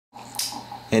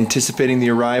anticipating the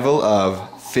arrival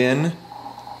of Finn,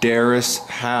 Darris,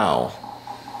 Howe.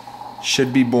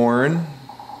 Should be born,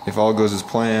 if all goes as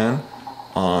planned,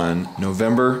 on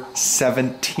November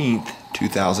 17th,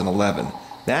 2011.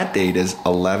 That date is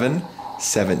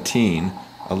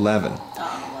 11/17/11.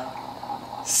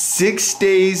 6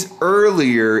 days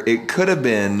earlier, it could have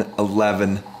been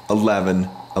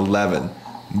 11/11/11,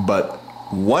 but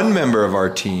one member of our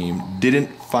team didn't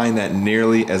find that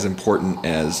nearly as important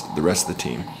as the rest of the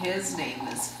team. His name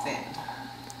is Finn.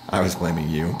 I was blaming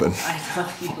you, but I know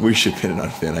you. we should pin it on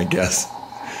Finn, I guess.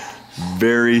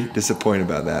 Very disappointed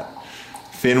about that.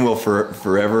 Finn will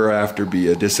forever after be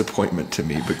a disappointment to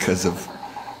me because of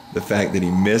the fact that he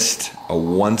missed a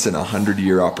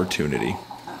once-in-a-100-year opportunity.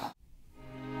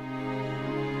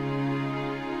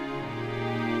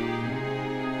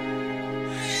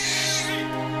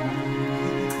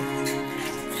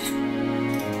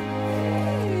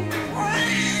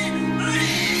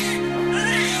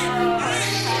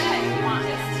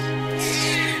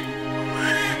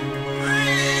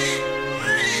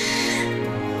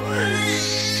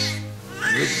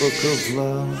 The book of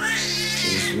love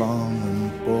is long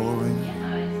and boring.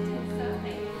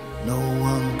 No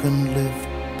one can lift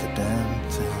the damn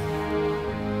thing.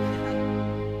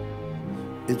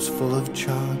 It's full of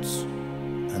charts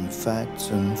and facts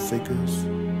and figures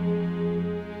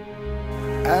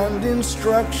and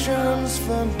instructions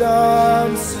for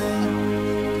dancing.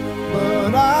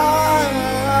 But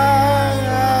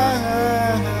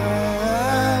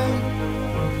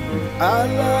I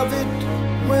love it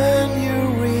when you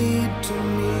read to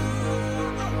me,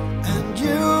 and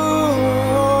you.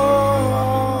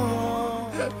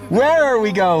 Where are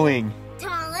we going? To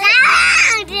the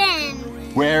mountain.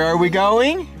 Where are we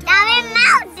going? The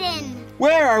mountain.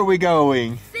 Where are we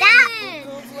going? Mountain.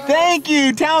 Thank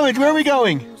you, Talmadge. Where are we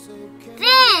going?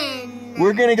 Finn.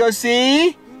 We're gonna go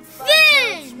see.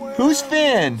 Finn. Who's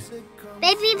Finn?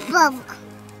 Baby Bob.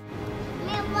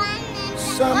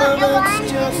 Some of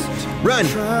it's just Run!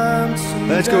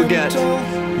 Let's go get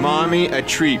Mommy a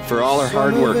treat for all her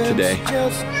hard work today.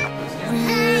 just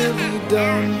really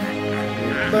done.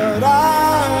 But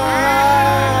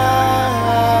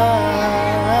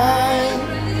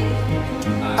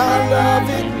I love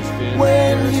it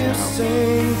when you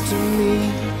sing to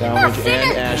me. Talmadge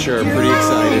and Asher are pretty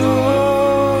excited.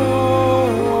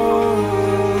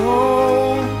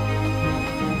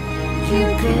 You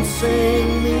can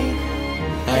sing me.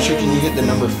 Asher, can you hit the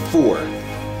number 4?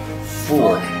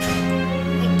 4.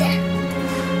 Right there.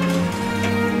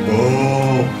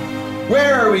 Oh!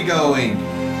 Where are we going?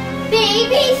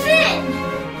 Baby Finn.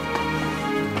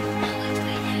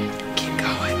 Keep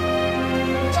going.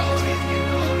 It's all the way at the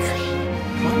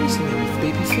end. Mommy's in there with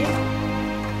baby Finn.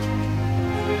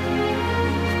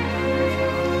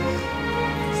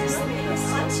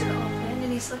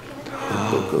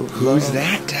 Who's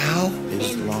that, Tal?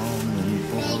 It's long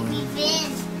and boring Baby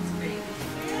Finn.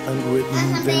 and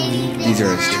written very. These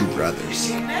are his 2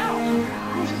 brothers.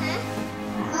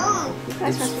 Oh.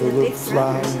 It's full of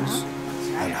flowers and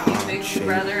Big heart-shaped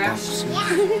brother, boxes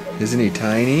Isn't he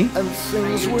tiny? and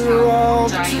things we're all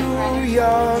too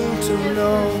young to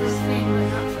know.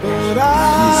 But Do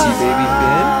you see baby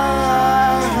Finn?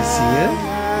 Do you see him?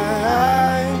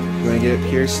 You want to get up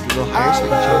here a little higher so I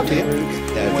can show it to you?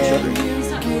 Yeah, for sure.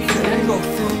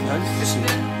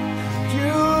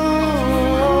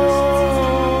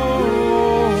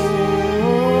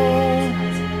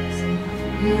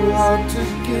 You ought to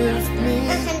give me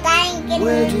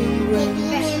wedding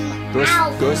rings.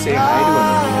 Go say hi to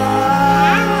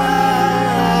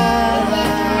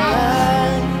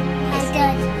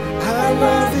I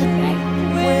love it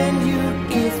when you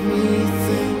give me things.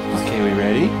 him. Okay, we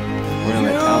ready? We're gonna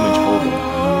let Talmadge hold it.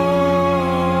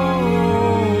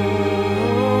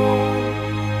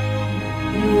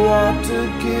 You ought to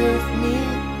give me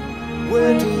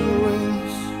wedding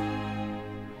rings.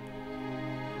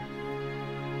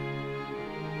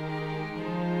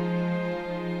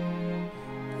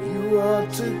 You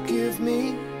ought to give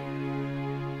me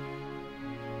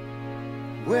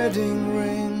wedding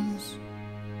rings.